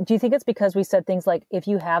it's Do you think it's because we said things like, if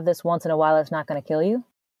you have this once in a while, it's not going to kill you?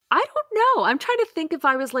 I don't know. I'm trying to think if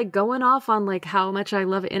I was like going off on like how much I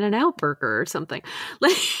love In-N-Out Burger or something.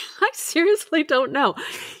 Like, I seriously don't know.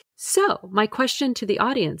 So my question to the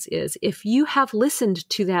audience is, if you have listened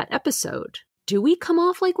to that episode, do we come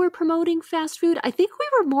off like we're promoting fast food? I think we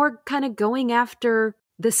were more kind of going after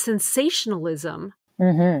the sensationalism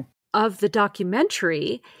of the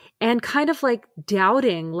documentary and kind of like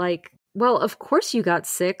doubting, like, well, of course you got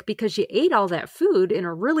sick because you ate all that food in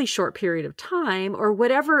a really short period of time or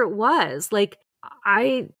whatever it was. Like,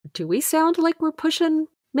 do we sound like we're pushing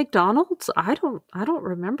McDonald's? I don't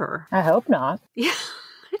remember. I hope not. Yeah.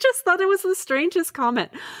 I just thought it was the strangest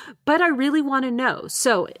comment, but I really want to know.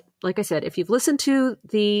 So, like I said, if you've listened to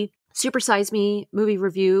the Super Size Me movie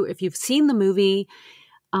review, if you've seen the movie,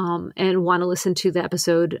 and want to listen to the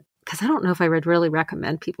episode, because I don't know if I would really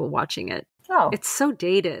recommend people watching it. Oh. It's so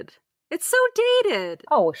dated. It's so dated.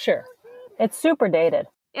 Oh, sure. It's super dated.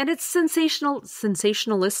 And it's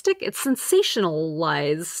sensationalistic. It's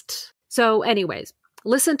sensationalized. So anyways,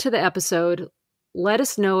 listen to the episode. Let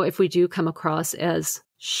us know if we do come across as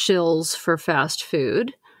shills for fast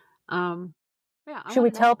food. Should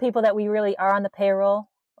we tell people that we really are on the payroll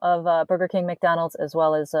of Burger King, McDonald's, as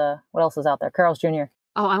well as what else is out there? Carl's Jr.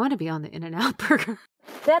 Oh, I want to be on the In-N-Out Burger.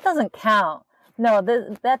 That doesn't count. No,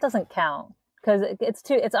 that doesn't count because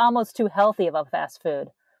it's almost too healthy of a fast food.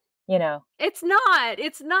 You know, it's not.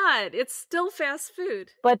 It's still fast food.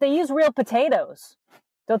 But they use real potatoes.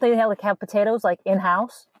 Don't they have potatoes like in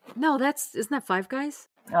house? No, isn't that Five Guys?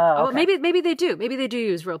 Oh, okay. Maybe they do. Maybe they do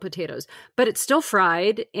use real potatoes, but it's still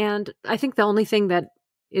fried. And I think the only thing that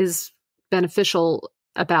is beneficial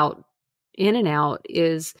about In-N-Out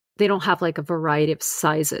is they don't have like a variety of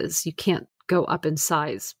sizes. You can't go up in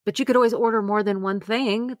size, but you could always order more than one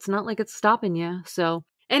thing. It's not like it's stopping you. So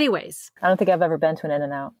anyways. I don't think I've ever been to an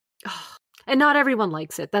In-N-Out. And not everyone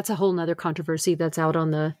likes it. That's a whole nother controversy that's out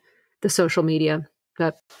on the social media.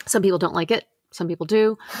 But some people don't like it. Some people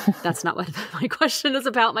do. That's not what my question is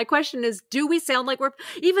about. My question is, do we sound like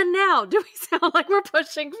even now, do we sound like we're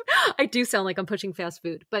pushing? I do sound like I'm pushing fast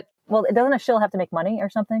food, but. Well, doesn't a shill have to make money or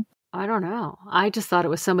something? I don't know. I just thought it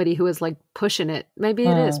was somebody who was like pushing it. Maybe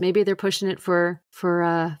it is. Maybe they're pushing it for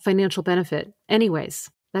financial benefit. Anyways,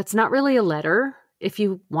 that's not really a letter. If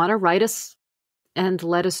you want to write us and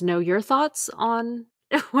let us know your thoughts on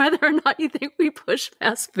whether or not you think we push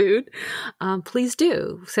fast food, please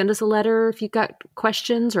do. Send us a letter if you've got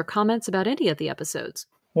questions or comments about any of the episodes.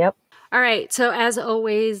 Yep. All right. So as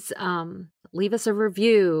always, leave us a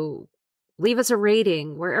review, leave us a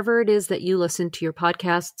rating, wherever it is that you listen to your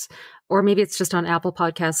podcasts, or maybe it's just on Apple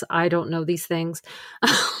Podcasts. I don't know these things.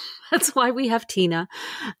 That's why we have Tina.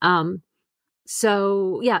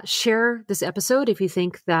 So yeah, share this episode if you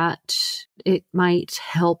think that it might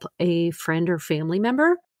help a friend or family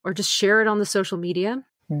member, or just share it on the social media.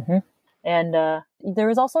 Mm-hmm. And there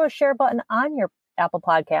is also a share button on your Apple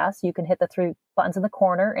Podcasts. You can hit the 3 buttons in the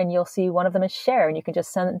corner and you'll see one of them is share, and you can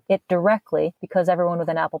just send it directly because everyone with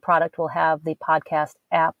an Apple product will have the podcast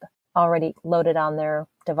app already loaded on their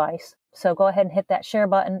device. So go ahead and hit that share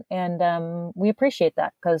button, and we appreciate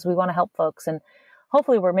that because we want to help folks, and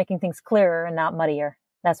hopefully we're making things clearer and not muddier.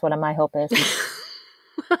 That's what my hope is.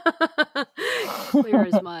 Clear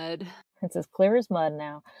as mud. It's as clear as mud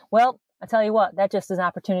now. Well, I tell you what, that just is an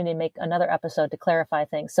opportunity to make another episode to clarify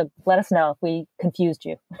things. So let us know if we confused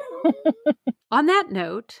you. On that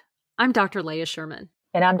note, I'm Dr. Leah Sherman.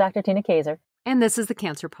 And I'm Dr. Tina Kaiser. And this is the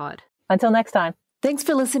Cancer Pod. Until next time. Thanks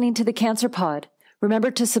for listening to the Cancer Pod.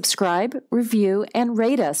 Remember to subscribe, review, and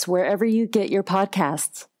rate us wherever you get your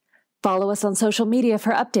podcasts. Follow us on social media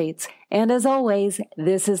for updates. And as always,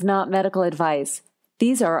 this is not medical advice.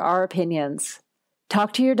 These are our opinions.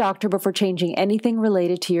 Talk to your doctor before changing anything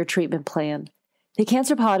related to your treatment plan. The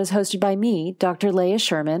Cancer Pod is hosted by me, Dr. Leah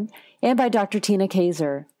Sherman, and by Dr. Tina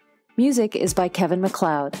Kaiser. Music is by Kevin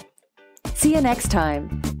MacLeod. See you next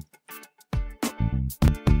time.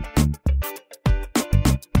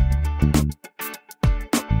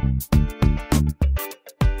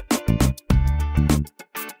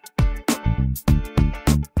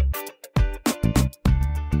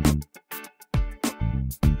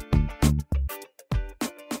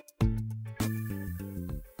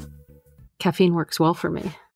 Caffeine works well for me.